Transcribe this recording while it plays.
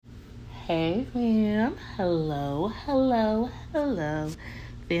Hey fam, hello.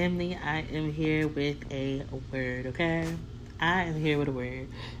 Family, I am here with a word, okay? I am here with a word.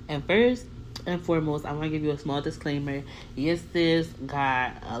 And first and foremost, I want to give you a small disclaimer. Yes, this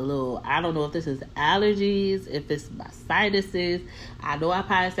got a little, I don't know if this is allergies, if it's my sinuses. I know I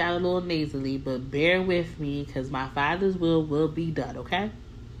probably sound a little nasally, but bear with me because my Father's will be done, okay?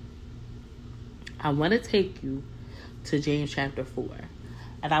 I want to take you to James chapter 4.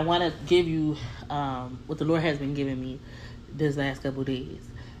 And I want to give you what the Lord has been giving me this last couple days.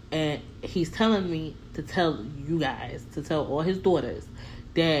 And he's telling me to tell you guys, to tell all his daughters,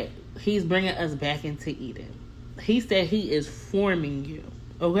 that he's bringing us back into Eden. He said he is forming you,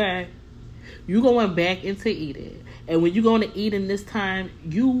 okay? You're going back into Eden. And when you go into Eden this time,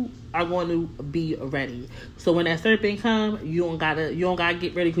 you are going to be ready. So when that serpent comes, you don't gotta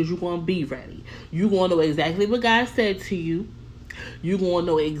get ready because you're going to be ready. You're going to know exactly what God said to you. You're going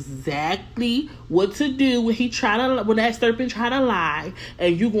to know exactly what to do when that serpent try to lie,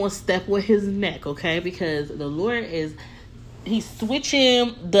 and you're going to step with his neck, okay? Because the Lord he's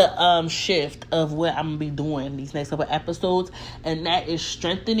switching the shift of what I'm going to be doing these next couple episodes, and that is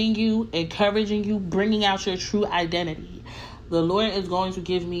strengthening you, encouraging you, bringing out your true identity. The Lord is going to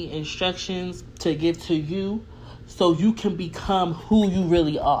give me instructions to give to you so you can become who you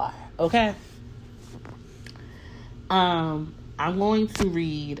really are, okay? I'm going to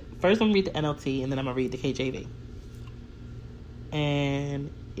read the NLT, and then I'm going to read the KJV.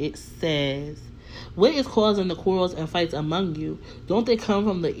 And it says, what is causing the quarrels and fights among you? Don't they come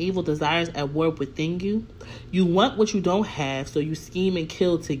from the evil desires at work within you? You want what you don't have, so you scheme and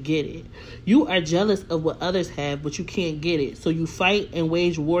kill to get it. You are jealous of what others have, but you can't get it, so you fight and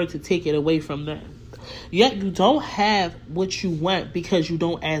wage war to take it away from them. Yet you don't have what you want because you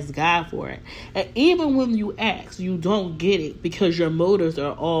don't ask God for it. And even when you ask, you don't get it because your motives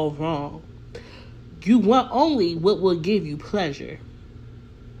are all wrong. You want only what will give you pleasure.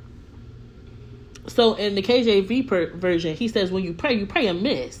 So in the KJV version, he says when you pray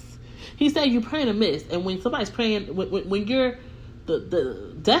amiss. He said you pray amiss. And when somebody's praying, when you're...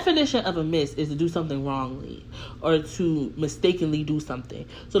 The definition of amiss is to do something wrongly or to mistakenly do something.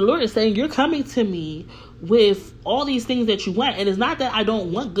 So the Lord is saying, you're coming to me with all these things that you want. And it's not that I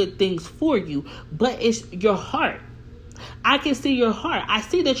don't want good things for you, but it's your heart. I can see your heart. I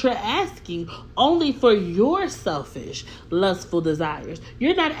see that you're asking only for your selfish, lustful desires.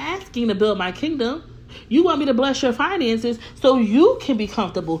 You're not asking to build my kingdom. You want me to bless your finances so you can be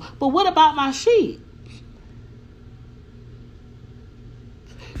comfortable. But what about my sheep?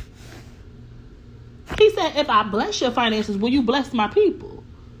 He said, if I bless your finances, will you bless my people?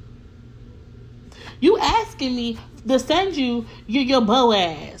 You asking me to send you your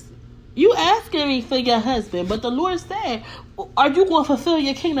Boaz. You asking me for your husband. But the Lord said, are you going to fulfill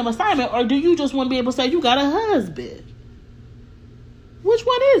your kingdom assignment, or do you just want to be able to say you got a husband? Which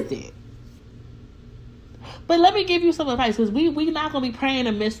one is it? But let me give you some advice, because we not going to be praying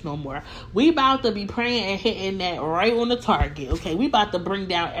amiss no more. We about to be praying and hitting that right on the target, okay? We about to bring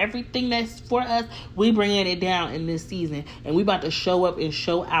down everything that's for us. We bringing it down in this season, and we about to show up and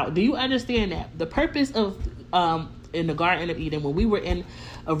show out. Do you understand that? The purpose of, in the Garden of Eden,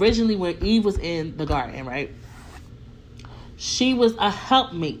 originally when Eve was in the garden, right? She was a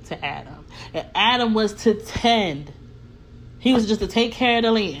helpmate to Adam, and Adam was to tend. He was just to take care of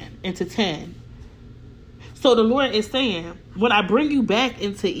the land and to tend. So the Lord is saying, when I bring you back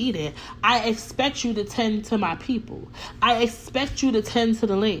into Eden, I expect you to tend to my people. I expect you to tend to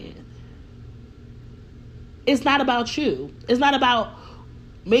the land. It's not about you. It's not about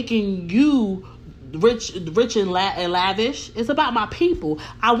making you rich and lavish. It's about my people.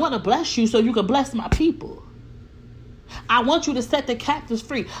 I want to bless you so you can bless my people. I want you to set the captives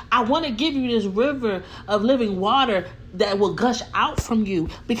free. I want to give you this river of living water that will gush out from you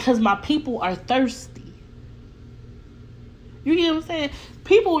because my people are thirsty. You get what I'm saying?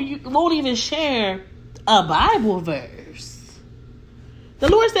 People won't even share a Bible verse. The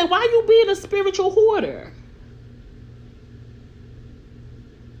Lord said, why you being a spiritual hoarder?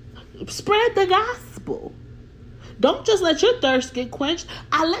 Spread the gospel. Don't just let your thirst get quenched.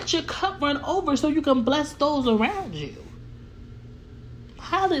 I let your cup run over so you can bless those around you.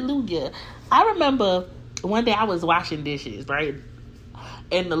 Hallelujah. I remember one day I was washing dishes, right?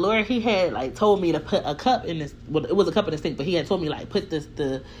 And the Lord, he had told me to put a cup in this. Well, it was a cup in the sink, but he had told me put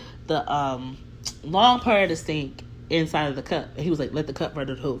the long part of the sink inside of the cup. And he was like, let the cup run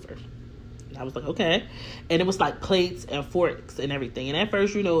it over. And I was like, okay. And it was plates and forks and everything. And at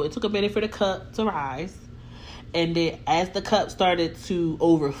first, it took a minute for the cup to rise. And then as the cup started to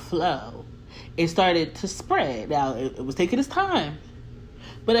overflow, it started to spread. Now it was taking its time.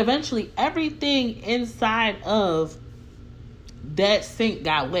 But eventually, everything inside of that sink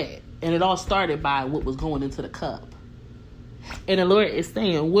got wet. And it all started by what was going into the cup. And the Lord is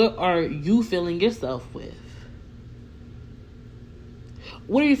saying, what are you filling yourself with?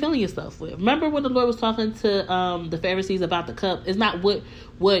 What are you filling yourself with? Remember when the Lord was talking to the Pharisees about the cup? It's not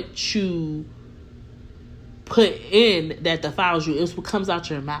what you put in that defiles you. It's what comes out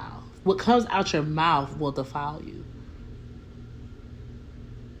your mouth. What comes out your mouth will defile you.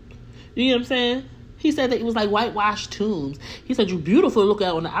 You know what I'm saying? He said that it was like whitewashed tombs. He said, you're beautiful to look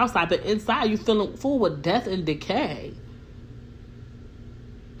at on the outside, but inside you're feeling full with death and decay.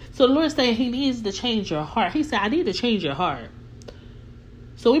 So the Lord's saying he needs to change your heart. He said, I need to change your heart.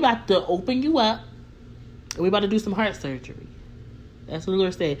 So we about to open you up. And we about to do some heart surgery. That's what the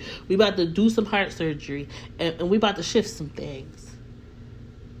Lord said. We about to do some heart surgery. And we about to shift some things.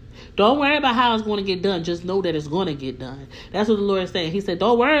 Don't worry about how it's going to get done. Just know that it's going to get done. That's what the Lord is saying. He said,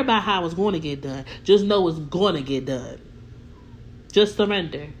 don't worry about how it's going to get done. Just know it's going to get done. Just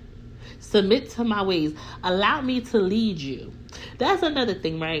surrender. Submit to my ways. Allow me to lead you. That's another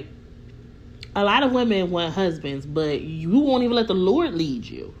thing, right? A lot of women want husbands, but you won't even let the Lord lead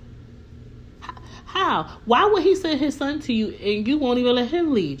you. How? Why would he send his son to you and you won't even let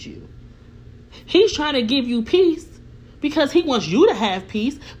him lead you? He's trying to give you peace because he wants you to have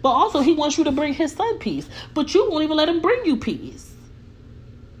peace, but also he wants you to bring his son peace. But you won't even let him bring you peace.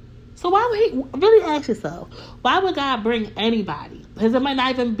 So why would he, really ask yourself, why would God bring anybody? Because it might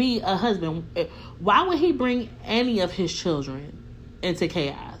not even be a husband. Why would he bring any of his children into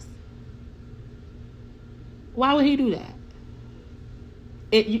chaos? Why would he do that?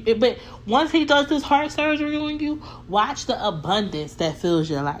 But once he does this heart surgery on you, watch the abundance that fills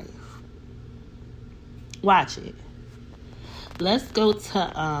your life. Watch it. Let's go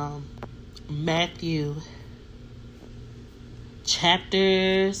to Matthew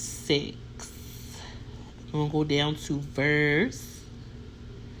chapter 6. I'm going to go down to verse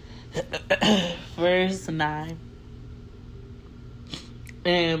 9.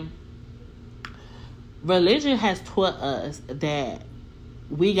 And religion has taught us that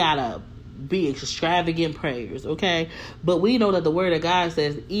we gotta be extravagant prayers, okay? But we know that the word of God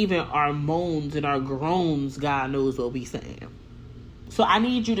says even our moans and our groans, God knows what we saying. So I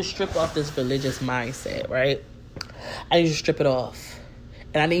need you to strip off this religious mindset, right? I need you to strip it off.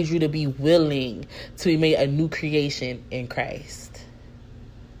 And I need you to be willing to be made a new creation in Christ.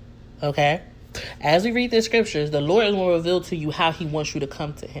 Okay? As we read the scriptures, the Lord is going to reveal to you how he wants you to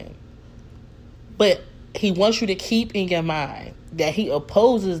come to him. But he wants you to keep in your mind that he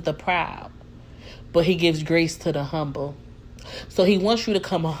opposes the proud, but he gives grace to the humble. So he wants you to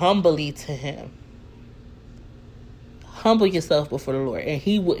come humbly to him. Humble yourself before the Lord, and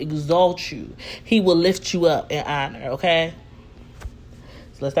he will exalt you. He will lift you up in honor, okay?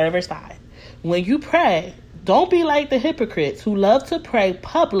 So let's start at verse 5. When you pray, don't be like the hypocrites who love to pray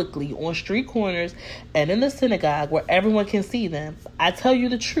publicly on street corners and in the synagogue where everyone can see them. I tell you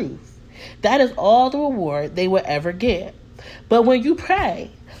the truth. That is all the reward they will ever get. But when you pray,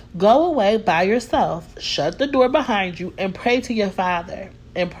 go away by yourself, shut the door behind you, and pray to your Father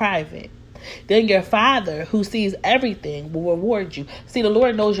in private. Then your Father, who sees everything, will reward you. See, the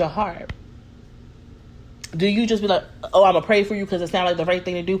Lord knows your heart. Do you just be like, oh, I'm going to pray for you because it sounds like the right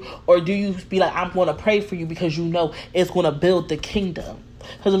thing to do? Or do you be like, I'm going to pray for you because you know it's going to build the kingdom?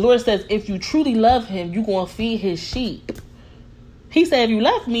 Because the Lord says, if you truly love him, you're going to feed his sheep. He said, if you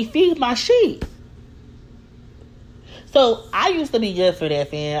love me, feed my sheep. So I used to be good for that,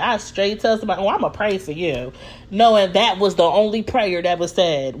 fam. I straight tell somebody, oh, I'm going to pray for you. Knowing that was the only prayer that was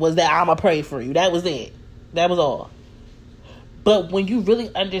said, was that I'm going to pray for you. That was it. That was all. But when you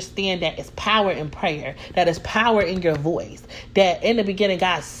really understand that it's power in prayer, that it's power in your voice, that in the beginning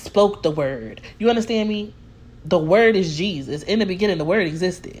God spoke the word. You understand me? The word is Jesus. In the beginning, the word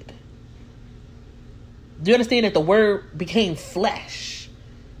existed. Do you understand that the word became flesh?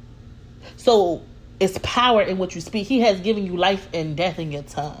 So it's power in what you speak. He has given you life and death in your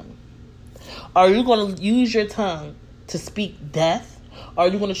tongue. Are you going to use your tongue to speak death? Or are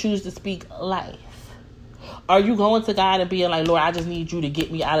you going to choose to speak life? Are you going to God and being like, Lord, I just need you to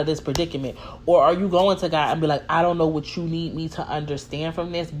get me out of this predicament? Or are you going to God and be like, I don't know what you need me to understand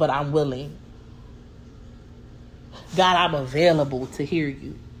from this, but I'm willing. God, I'm available to hear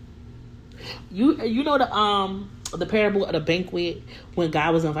you. You know the parable of the banquet when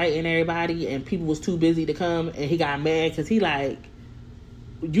God was inviting everybody and people was too busy to come, and he got mad because he like,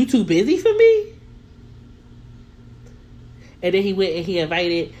 you too busy for me? And then he went and he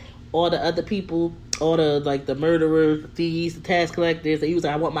invited all the other people, all the like the murderers, thieves, the tax collectors. And he was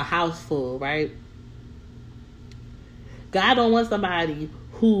like, I want my house full, right? God don't want somebody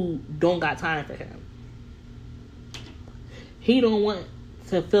who don't got time for him. He don't want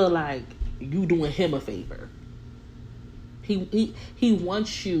to feel like you doing him a favor. He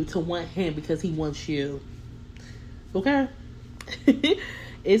wants you to want him because he wants you. Okay?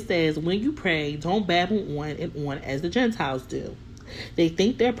 It says, when you pray, don't babble on and on as the Gentiles do. They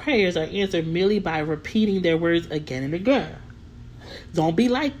think their prayers are answered merely by repeating their words again and again. Don't be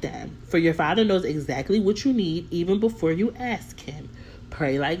like them, for your Father knows exactly what you need even before you ask him.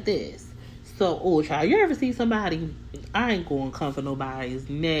 Pray like this. So, child, you ever see somebody, I ain't going to come for nobody's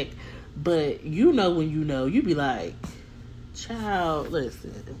neck, but you know when you be like, child,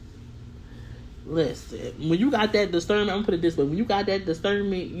 listen. When you got that discernment, I'm going to put it this way. When you got that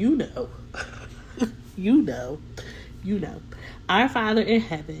discernment, you know. You know. Our Father in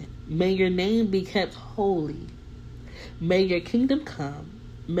heaven, may your name be kept holy. May your kingdom come.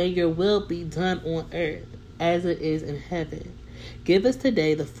 May your will be done on earth as it is in heaven. Give us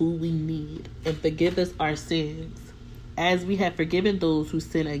today the food we need, and forgive us our sins, as we have forgiven those who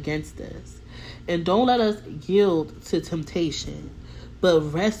sin against us. And don't let us yield to temptation, but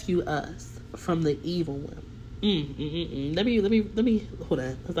rescue us from the evil one. Let me hold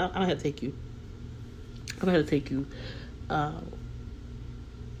on, because I'm gonna have to take you.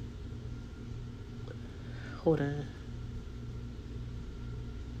 Hold on.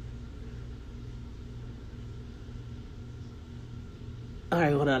 All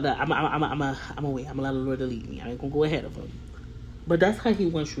right, hold on. I'm gonna wait. I'm gonna let the Lord lead me. I ain't gonna go ahead of him. But that's how he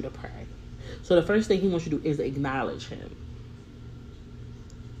wants you to pray. So the first thing he wants you to do is acknowledge him.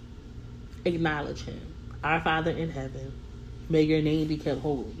 Acknowledge him. Our Father in heaven, may your name be kept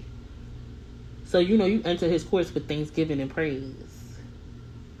holy. So you enter his courts with thanksgiving and praise.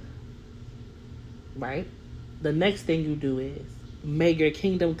 Right? The next thing you do is, may your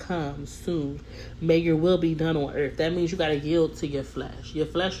kingdom come soon. May your will be done on earth. That means you got to yield to your flesh. Your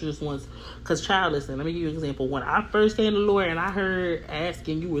flesh just wants... Because, child, listen, let me give you an example. When I first came to the Lord and I heard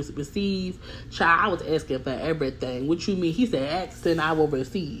asking you will receive, child, I was asking for everything. What you mean? He said, ask and I will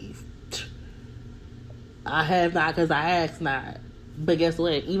receive. I have not because I asked not. But guess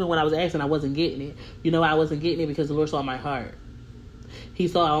what? Even when I was asking, I wasn't getting it. You know, I wasn't getting it because the Lord saw my heart. He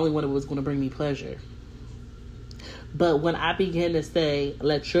saw I only wanted what was going to bring me pleasure. But when I began to say,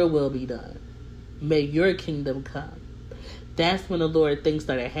 let your will be done, may your kingdom come, that's when the Lord things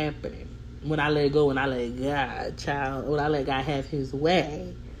started happening. When I let go and I let God, child, when I let God have his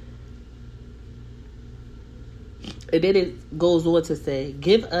way. And then it goes on to say,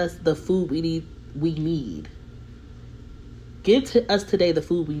 give us the food we need. Give to us today the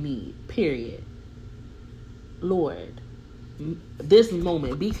food we need, period. Lord, this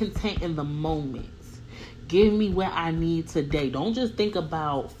moment, be content in the moment. Give me what I need today. Don't just think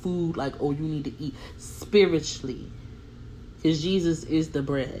about food like, oh, you need to eat spiritually. Because Jesus is the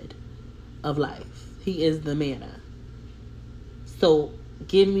bread of life. He is the manna. So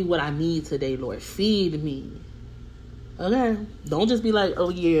give me what I need today, Lord. Feed me. Okay? Don't just be like, oh,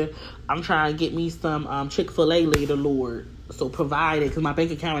 yeah, I'm trying to get me some Chick-fil-A later, Lord. So provide it, because my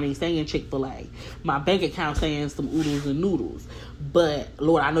bank account ain't saying Chick-fil-A. My bank account saying some oodles and noodles. But,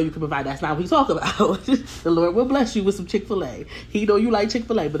 Lord, I know you can provide. That's not what he talk about. The Lord will bless you with some Chick-fil-A. He know you like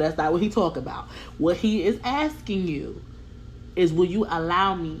Chick-fil-A, but that's not what he talk about. What he is asking you is, will you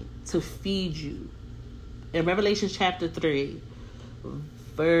allow me to feed you? In Revelation chapter 3,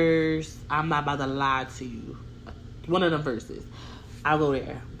 verse, I'm not about to lie to you. One of them verses. I'll go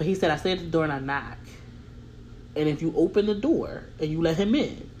there. But he said, I stay at the door and I knock. And if you open the door and you let him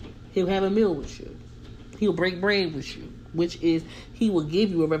in, he'll have a meal with you. He'll break bread with you, which is he will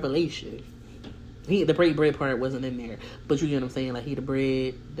give you a revelation. The break bread part wasn't in there, but you get what I'm saying. Like, he the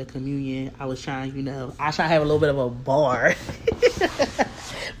bread, the communion. I was trying, I try to have a little bit of a bar,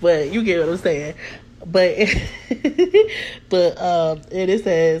 but you get what I'm saying. But and it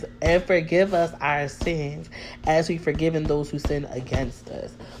says, and forgive us our sins as we forgiven those who sin against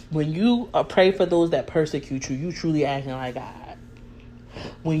us. When you pray for those that persecute you, you truly acting like God.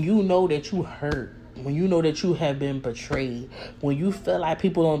 When you know that you hurt, when you know that you have been betrayed, when you feel like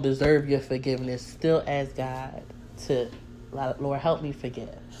people don't deserve your forgiveness, still ask God to, Lord, help me forgive.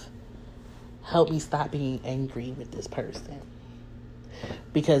 Help me stop being angry with this person.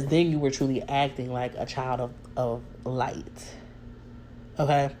 Because then you were truly acting like a child of light.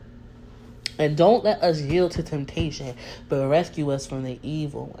 Okay? And don't let us yield to temptation, but rescue us from the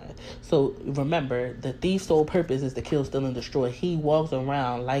evil one. So remember, the thief's sole purpose is to kill, steal, and destroy. He walks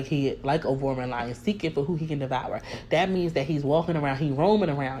around like a roaring lion, seeking for who he can devour. That means that he's walking around, he's roaming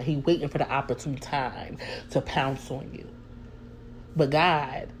around, he's waiting for the opportune time to pounce on you. But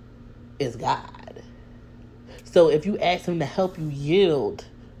God is God. So if you ask him to help you yield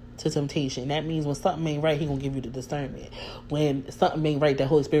to temptation. That means when something ain't right, he gonna give you the discernment. When something ain't right, the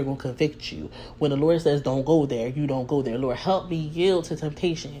Holy Spirit gonna convict you. When the Lord says don't go there, you don't go there. Lord, help me yield to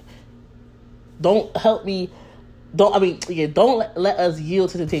temptation. Don't let us yield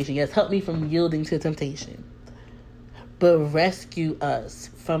to temptation. Yes, help me from yielding to temptation. But rescue us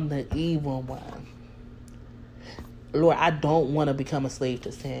from the evil one. Lord, I don't want to become a slave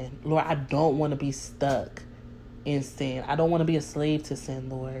to sin. Lord, I don't want to be stuck in sin. I don't want to be a slave to sin,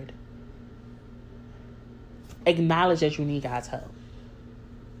 Lord. Acknowledge that you need God's help.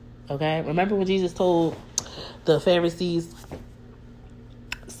 Okay? Remember when Jesus told the Pharisees,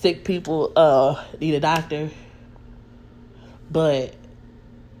 sick people need a doctor, but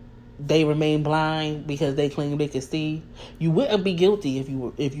they remain blind because they claim they can see? You wouldn't be guilty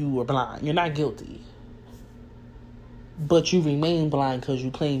if you were blind. You're not guilty. But you remain blind because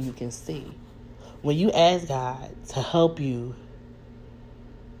you claim you can see. When you ask God to help you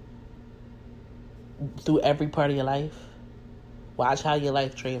through every part of your life, watch how your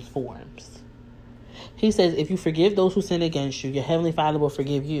life transforms. He says, if you forgive those who sin against you, your heavenly Father will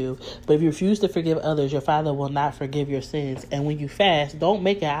forgive you. But if you refuse to forgive others, your Father will not forgive your sins. And when you fast, don't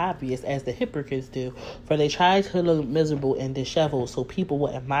make it obvious as the hypocrites do, for they try to look miserable and disheveled so people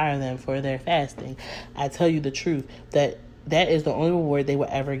will admire them for their fasting. I tell you the truth, that is the only reward they will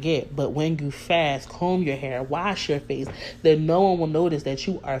ever get. But when you fast, comb your hair, wash your face, then no one will notice that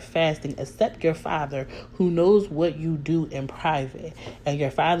you are fasting except your Father who knows what you do in private. And your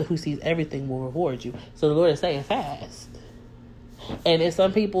Father who sees everything will reward you. So the Lord is saying fast. And there's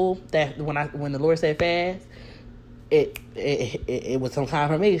some people that when the Lord said fast, it was some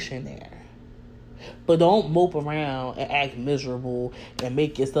confirmation there. But don't mope around and act miserable and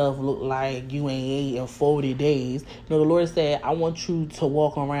make yourself look like you ain't ate in 40 days. No, the Lord said, I want you to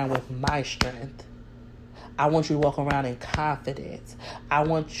walk around with my strength. I want you to walk around in confidence. I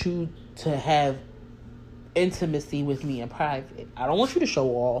want you to have intimacy with me in private. I don't want you to show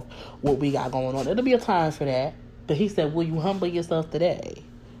off what we got going on. There'll be a time for that. But he said, will you humble yourself today?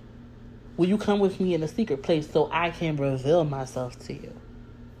 Will you come with me in a secret place so I can reveal myself to you?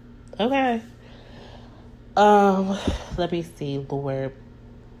 Okay. Let me see, Lord.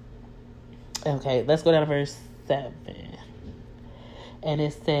 Okay, let's go down to verse 7. And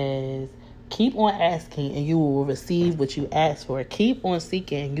it says, keep on asking and you will receive what you ask for. Keep on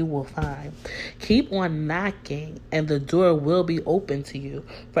seeking and you will find. Keep on knocking and the door will be open to you.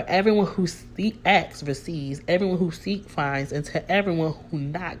 For everyone who asks receives. Everyone who seeks finds. And to everyone who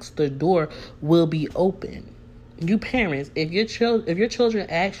knocks, the door will be open. You parents, if your children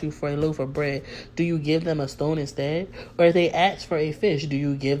ask you for a loaf of bread, do you give them a stone instead? Or if they ask for a fish, do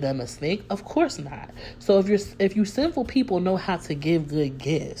you give them a snake? Of course not. So if you sinful people know how to give good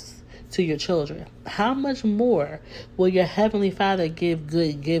gifts to your children, how much more will your heavenly Father give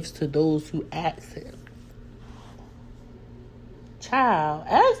good gifts to those who ask him? Child,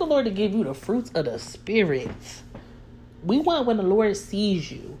 ask the Lord to give you the fruits of the Spirit. We want when the Lord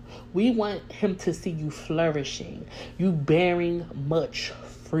sees you, we want him to see you flourishing, you bearing much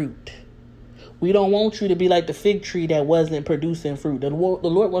fruit. We don't want you to be like the fig tree that wasn't producing fruit. The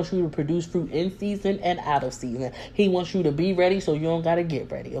Lord wants you to produce fruit in season and out of season. He wants you to be ready so you don't got to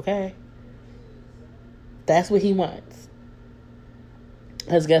get ready, okay? That's what he wants.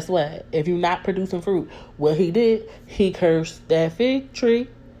 Because guess what? If you're not producing fruit, what he did, he cursed that fig tree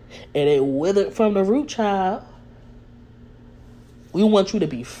and it withered from the root, child. We want you to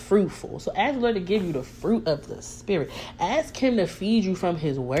be fruitful. So ask the Lord to give you the fruit of the Spirit. Ask him to feed you from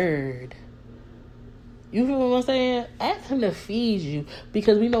his word. You feel what I'm saying? Ask him to feed you,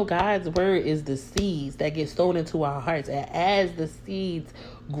 because we know God's word is the seeds that get sown into our hearts. And as the seeds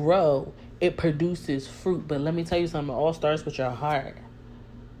grow, it produces fruit. But let me tell you something. It all starts with your heart.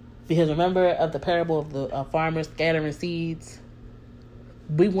 Because remember of the parable of the farmer scattering seeds?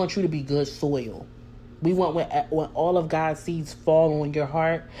 We want you to be good soil. We want when all of God's seeds fall on your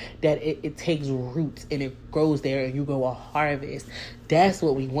heart, that it takes roots and it grows there and you grow a harvest. That's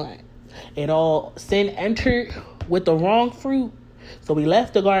what we want. And all sin entered with the wrong fruit. So we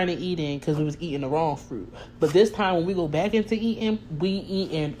left the Garden of Eden because we was eating the wrong fruit. But this time when we go back into eating, we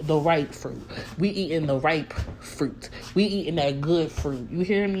eating the right fruit. We eating the ripe fruit. We eating that good fruit. You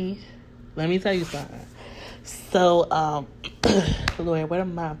hear me? Let me tell you something. So, Lord, what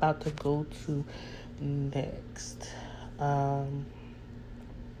am I about to go to next?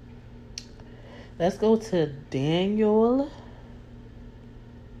 Let's go to Daniel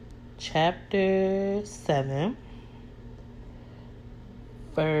chapter 7,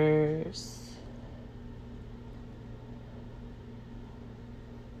 verse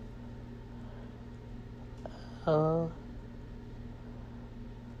 9.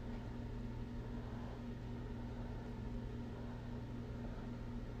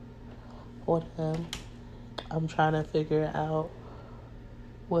 on him. I'm trying to figure out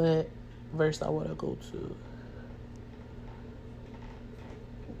what verse I want to go to.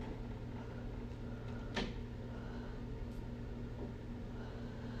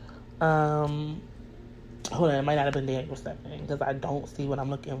 Hold on, it might not have been Daniel 7 because I don't see what I'm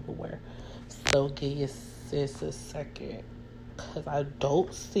looking for. So give your sis a second because I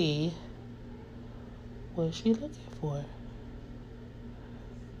don't see what she looking for.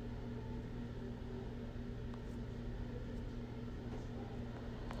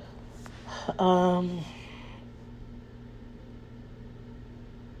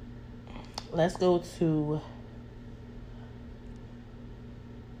 Let's go to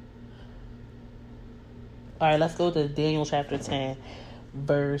let's go to Daniel chapter 10,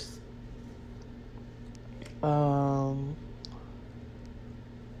 verse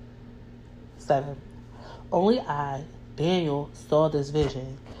 7. Only I, Daniel, saw this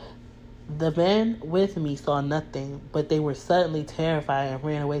vision. The men with me saw nothing, but they were suddenly terrified and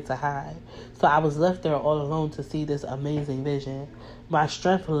ran away to hide. So I was left there all alone to see this amazing vision. My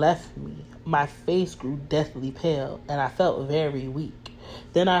strength left me. My face grew deathly pale, and I felt very weak.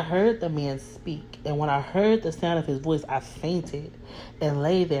 Then I heard the man speak, and when I heard the sound of his voice, I fainted and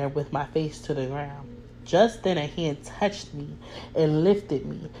lay there with my face to the ground. Just then a hand touched me and lifted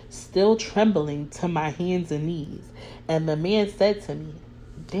me, still trembling, to my hands and knees. And the man said to me,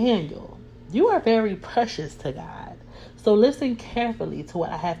 Daniel, you are very precious to God. So listen carefully to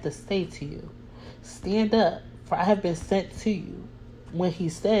what I have to say to you. Stand up, for I have been sent to you. When he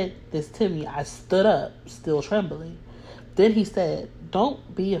said this to me, I stood up, still trembling. Then he said,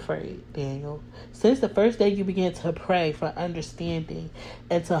 don't be afraid, Daniel. Since the first day you began to pray for understanding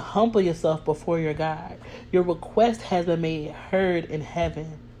and to humble yourself before your God, your request has been made heard in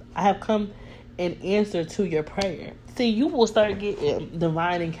heaven. I have come in answer to your prayer. See, you will start getting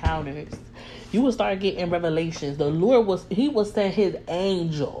divine encounters. You will start getting revelations. The Lord will send his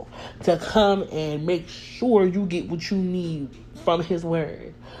angel to come and make sure you get what you need from his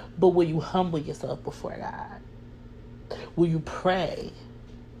word. But will you humble yourself before God? Will you pray?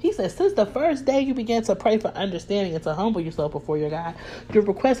 He says, since the first day you began to pray for understanding and to humble yourself before your God, your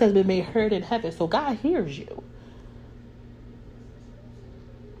request has been made heard in heaven. So God hears you.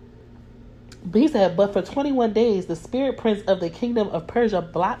 But he said, but for 21 days, the spirit prince of the kingdom of Persia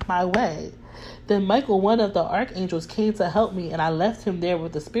blocked my way. Then Michael, one of the archangels, came to help me, and I left him there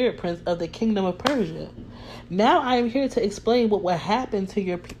with the spirit prince of the kingdom of Persia. Now I am here to explain what will happen to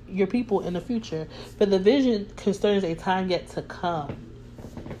your people in the future, for the vision concerns a time yet to come.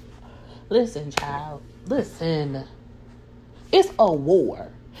 Listen, child. Listen. It's a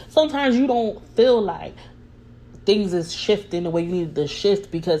war. Sometimes you don't feel like things is shifting the way you need to shift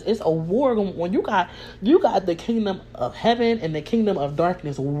because it's a war going on. You got the kingdom of heaven and the kingdom of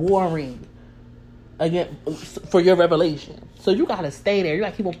darkness warring again for your revelation. So you got to stay there. You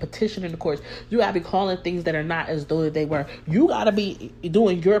got to keep on petitioning the courts. You got to be calling things that are not as though they were. You got to be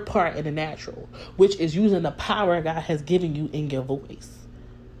doing your part in the natural, which is using the power God has given you in your voice.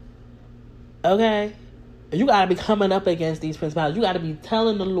 Okay? You got to be coming up against these principalities. You got to be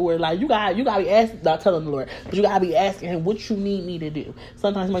telling the Lord, like, you got to be asking, not telling the Lord, but you got to be asking him what you need me to do.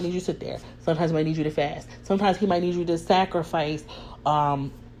 Sometimes he might need you to sit there. Sometimes he might need you to fast. Sometimes he might need you to sacrifice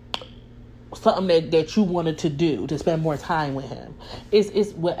something that you wanted to do to spend more time with him.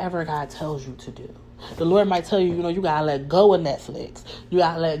 It's whatever God tells you to do. The Lord might tell you, you got to let go of Netflix. You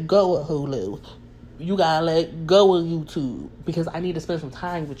got to let go of Hulu. You got to let go of YouTube because I need to spend some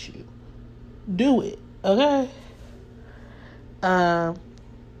time with you. Do it. Okay. I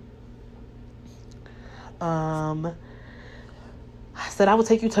said I will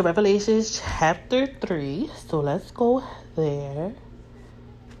take you to Revelations chapter 3. So let's go there.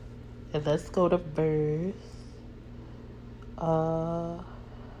 And let's go to verse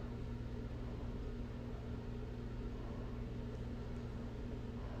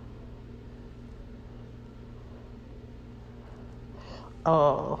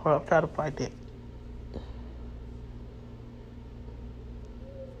I'm trying to find it.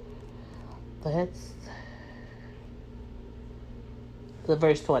 That's the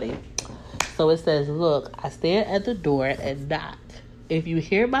verse 20. So it says, look, I stand at the door and knock. If you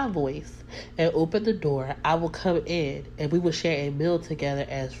hear my voice and open the door, I will come in and we will share a meal together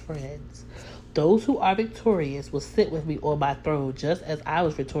as friends. Those who are victorious will sit with me on my throne, just as I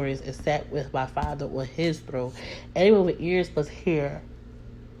was victorious and sat with my Father on his throne. Anyone with ears must hear.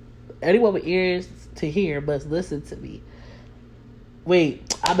 Anyone with ears to hear must listen to me.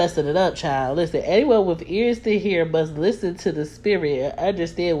 Wait, I'm messing it up, child. Listen, anyone with ears to hear must listen to the Spirit and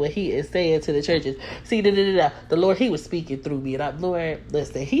understand what He is saying to the churches. See, the Lord, He was speaking through me. And I'm, Lord,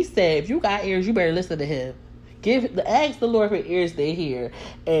 listen, He said, if you got ears, you better listen to Him. Ask the Lord for ears to hear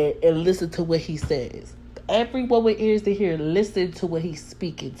and listen to what He says. Everyone with ears to hear, listen to what He's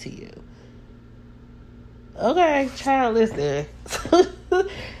speaking to you. Okay, child, listen.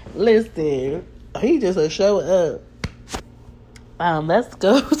 Listen. He just a show up. Let's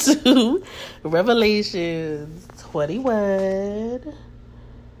go to Revelations 21.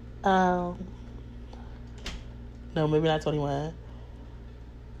 No, maybe not 21.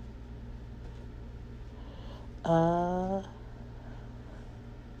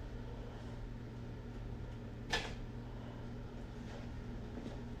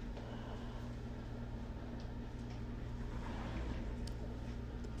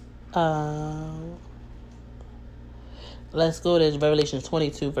 Let's go to Revelation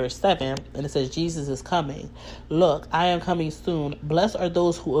 22, verse 7, and it says, Jesus is coming. Look, I am coming soon. Blessed are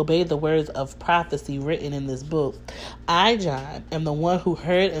those who obey the words of prophecy written in this book. I, John, am the one who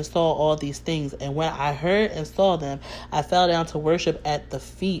heard and saw all these things, and when I heard and saw them, I fell down to worship at the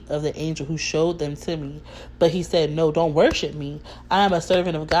feet of the angel who showed them to me. But he said, no, don't worship me. I am a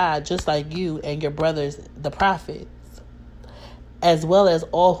servant of God, just like you and your brothers, the prophets, as well as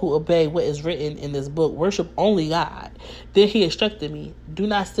all who obey what is written in this book. Worship only God. Then he instructed me, do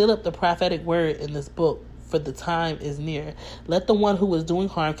not seal up the prophetic word in this book, for the time is near. Let the one who is doing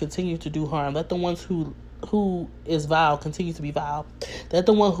harm continue to do harm. Let the ones who is vile continue to be vile. Let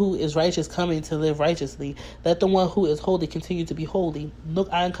the one who is righteous come in to live righteously. Let the one who is holy continue to be holy. Look,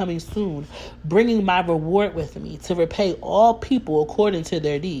 I am coming soon, bringing my reward with me to repay all people according to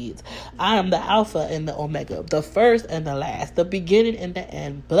their deeds. I am the Alpha and the Omega, the first and the last, the beginning and the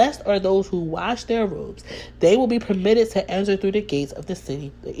end. Blessed are those who wash their robes. They will be permitted to enter through the gates of the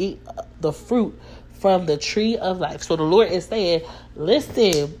city to eat the fruit from the tree of life. So the Lord is saying,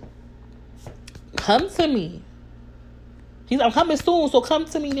 listen, come to me. I'm coming soon, so come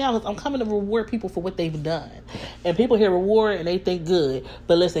to me now, because I'm coming to reward people for what they've done. And people hear reward and they think good.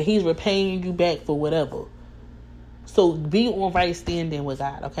 But listen, he's repaying you back for whatever. So be on right standing with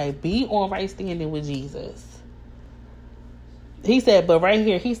God, okay? Be on right standing with Jesus. He said, but right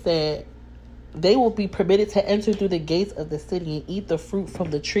here, he said, they will be permitted to enter through the gates of the city and eat the fruit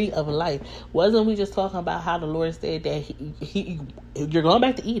from the tree of life. Wasn't we just talking about how the Lord said that you're going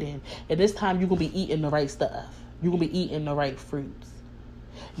back to Eden, and this time you're going to be eating the right stuff. You're going to be eating the right fruits.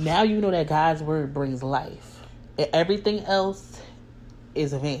 Now you know that God's word brings life, and everything else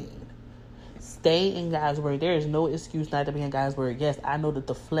is vain. Stay in God's word. There is no excuse not to be in God's word. Yes, I know that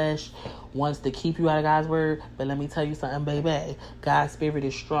the flesh wants to keep you out of God's word, but let me tell you something, baby. God's spirit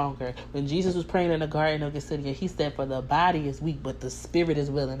is stronger. When Jesus was praying in the Garden of Gethsemane, he said, for the body is weak, but the spirit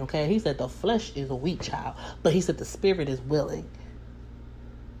is willing, okay? He said the flesh is a weak child, but he said the spirit is willing.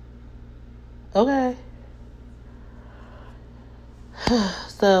 Okay?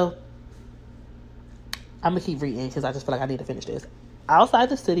 So, I'm going to keep reading because I just feel like I need to finish this. Outside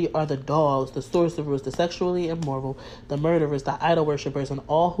the city are the dogs, the sorcerers, the sexually immoral, the murderers, the idol worshippers, and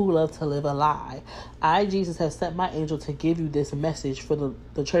all who love to live a lie. I, Jesus, have sent my angel to give you this message for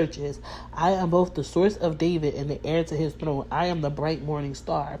the churches. I am both the source of David and the heir to his throne. I am the bright morning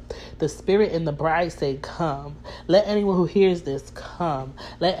star. The Spirit and the bride say, come. Let anyone who hears this come.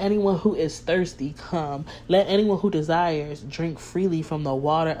 Let anyone who is thirsty come. Let anyone who desires drink freely from the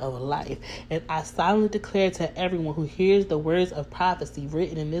water of life. And I solemnly declare to everyone who hears the words of prophecy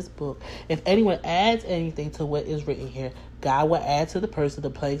written in this book, if anyone adds anything to what is written here, God will add to the person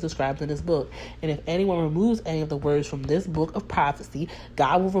the plagues described in this book. And if anyone removes any of the words from this book of prophecy,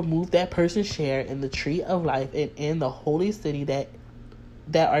 God will remove that person's share in the tree of life and in the holy city that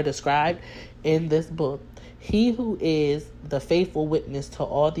are described in this book. He who is the faithful witness to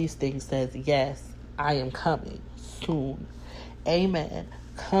all these things says, yes, I am coming soon. Amen.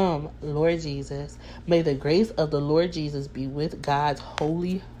 Come, Lord Jesus. May the grace of the Lord Jesus be with God's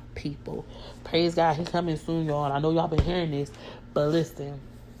holy people. Praise God. He's coming soon, y'all. I know y'all been hearing this, but listen,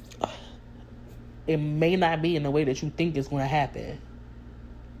 it may not be in the way that you think it's going to happen.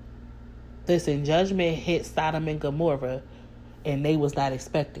 Listen, judgment hit Sodom and Gomorrah, and they was not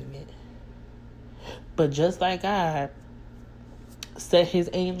expecting it. But just like God set his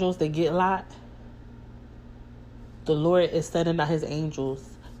angels to get Lot, the Lord is sending out his angels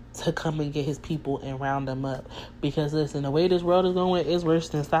to come and get his people and round them up. Because listen, the way this world is going is worse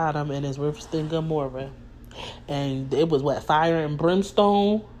than Sodom and is worse than Gomorrah. And it was fire and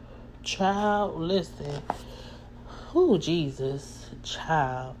brimstone? Child, listen. Oh, Jesus,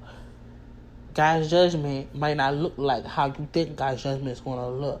 child. God's judgment might not look like how you think God's judgment is going to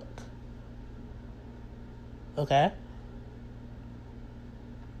look. Okay?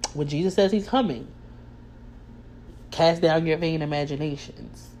 When Jesus says he's coming, cast down your vain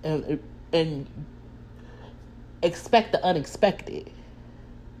imaginations and expect the unexpected.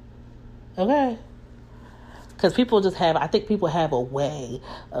 Okay? Because I think people have a way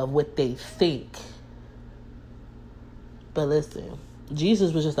of what they think. But listen,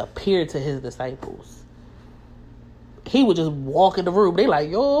 Jesus would just appear to his disciples. He would just walk in the room. They like,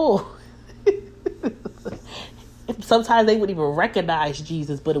 yo. Sometimes they wouldn't even recognize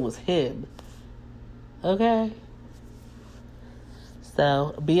Jesus, but it was him. Okay?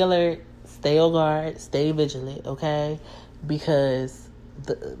 So, be alert, stay on guard, stay vigilant, okay? Because,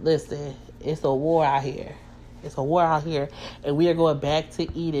 listen, it's a war out here. It's a war out here, and we are going back to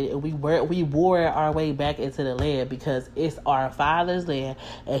Eden, and we war our way back into the land because it's our Father's land,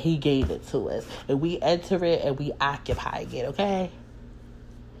 and he gave it to us. And we enter it, and we occupy it, okay?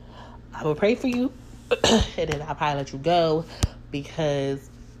 I will pray for you, and then I'll probably let you go because,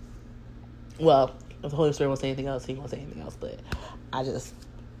 well, if the Holy Spirit won't say anything else, he won't say anything else, but I just,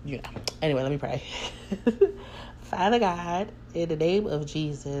 Anyway, let me pray. Father God, in the name of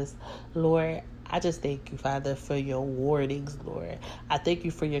Jesus, Lord, I just thank you, Father, for your warnings, Lord. I thank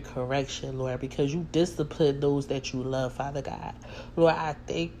you for your correction, Lord, because you discipline those that you love, Father God. Lord, I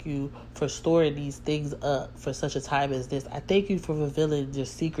thank you for storing these things up for such a time as this. I thank you for revealing the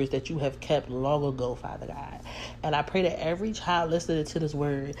secrets that you have kept long ago, Father God. And I pray that every child listening to this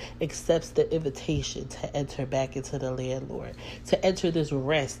word accepts the invitation to enter back into the land, Lord, to enter this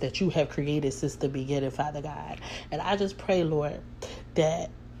rest that you have created since the beginning, Father God. And I just pray, Lord,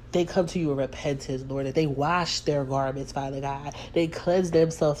 that they come to you in repentance, Lord, that they wash their garments, Father God. They cleanse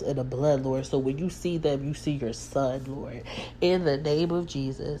themselves in the blood, Lord. So when you see them, you see your son, Lord. In the name of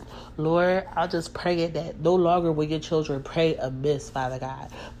Jesus, Lord, I'll just pray that no longer will your children pray amiss, Father God,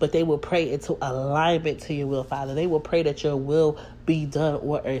 but they will pray into alignment to your will, Father. They will pray that your will be done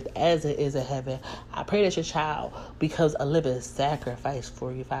on earth as it is in heaven. I pray that your child becomes a living sacrifice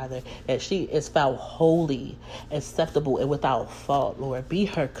for you, Father, that she is found holy, acceptable, and without fault, Lord. Be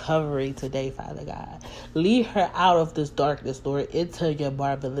her covering today, Father God. Lead her out of this darkness, Lord, into your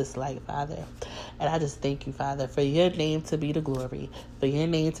marvelous light, Father. And I just thank you, Father, for your name to be the glory, for your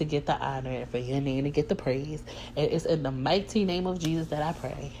name to get the honor, and for your name to get the praise. And it's in the mighty name of Jesus that I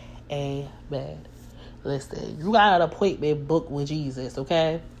pray. Amen. Listen, you got an appointment booked with Jesus,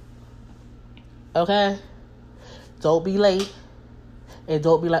 okay? Okay? Don't be late. And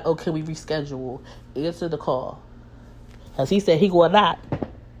don't be like, oh, can we reschedule? Answer the call. Because he said he going to knock.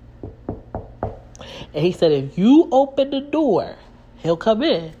 And he said if you open the door, he'll come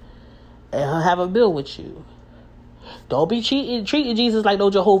in. And he'll have a meal with you. Don't be treating Jesus like no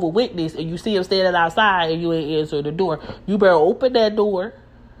Jehovah Witness and you see him standing outside and you ain't answering the door. You better open that door.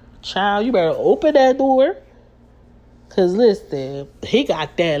 Child, you better open that door. Because listen, he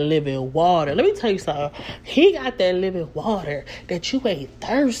got that living water. Let me tell you something. He got that living water that you ain't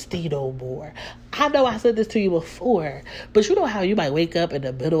thirsty no more. I know I said this to you before, but you know how you might wake up in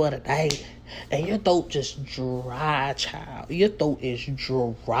the middle of the night and your throat just dry, child. Your throat is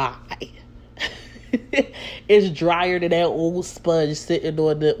dry. It's drier than that old sponge sitting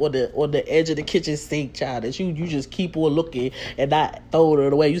on the edge of the kitchen sink, child. That you just keep on looking and not throwing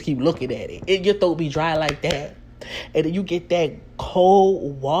it away. You just keep looking at it. And your throat be dry like that. And then you get that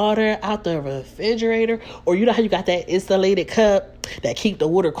cold water out the refrigerator, or you know how you got that insulated cup that keep the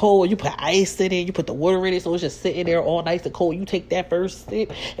water cold. You put ice in it, you put the water in it, so it's just sitting there all nice and cold. You take that first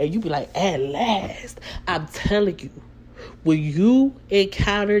sip, and you be like, at last. I'm telling you, when you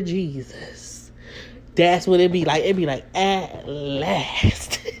encounter Jesus, that's what it be like. It be like, at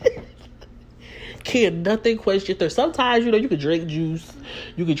last. Can't nothing quench your thirst. Sometimes, you can drink juice.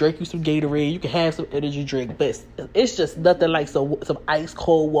 You can drink you some Gatorade. You can have some energy drink. But it's just nothing like some ice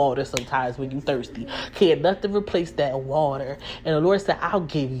cold water sometimes when you thirsty. Can't nothing replace that water. And the Lord said, I'll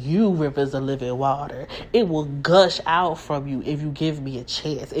give you rivers of living water. It will gush out from you if you give me a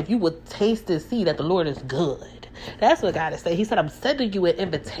chance. If you would taste and see that the Lord is good. That's what God is saying. He said, I'm sending you an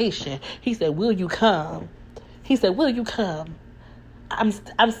invitation. He said, will you come? He said, will you come?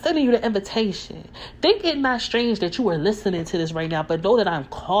 I'm sending you the invitation. Think it not strange that you are listening to this right now, but know that I'm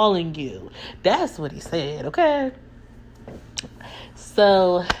calling you. That's what he said, okay?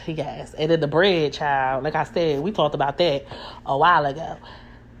 So, yes. And then the bread, child, like I said, we talked about that a while ago.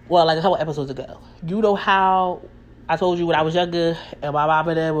 Well, like a couple episodes ago. You know how I told you when I was younger, and my mom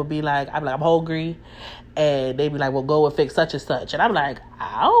and them would be like, I'm hungry. And they'd be like, well, go and fix such and such. And I'm like,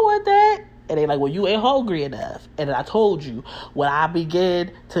 I don't want that. And they like, well, you ain't hungry enough. And then I told you, when I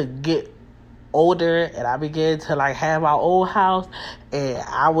begin to get older and I began to like have my own house and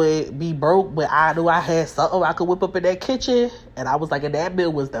I would be broke, but I knew I had something I could whip up in that kitchen, and I was like, and that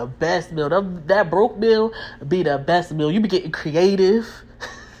meal was the best meal. That broke meal be the best meal. You be getting creative.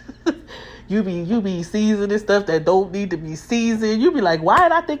 You be seasoning stuff that don't need to be seasoned. You be like, why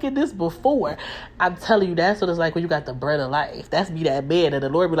did I think of this before? I'm telling you, that's what it's like when you got the bread of life. That's me, that man, and the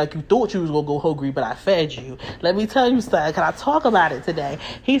Lord be like, you thought you was gonna go hungry, but I fed you. Let me tell you something. Can I talk about it today?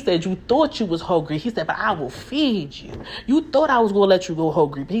 He said, you thought you was hungry. He said, but I will feed you. You thought I was gonna let you go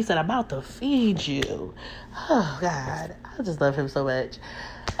hungry, but he said, I'm about to feed you. Oh God, I just love him so much.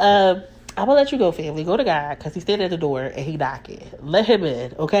 I'm gonna let you go, family. Go to God, because he's standing at the door and he knocking. Let him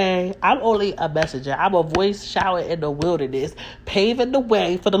in, okay? I'm only a messenger. I'm a voice shouting in the wilderness, paving the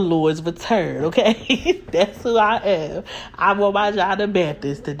way for the Lord's return, okay? That's who I am. I'm on my John the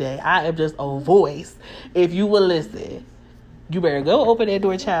Baptist today. I am just a voice. If you will listen, you better go open that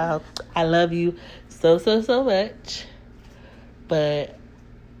door, child. I love you so, so, so much. But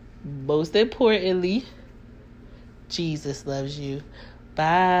most importantly, Jesus loves you.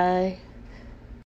 Bye.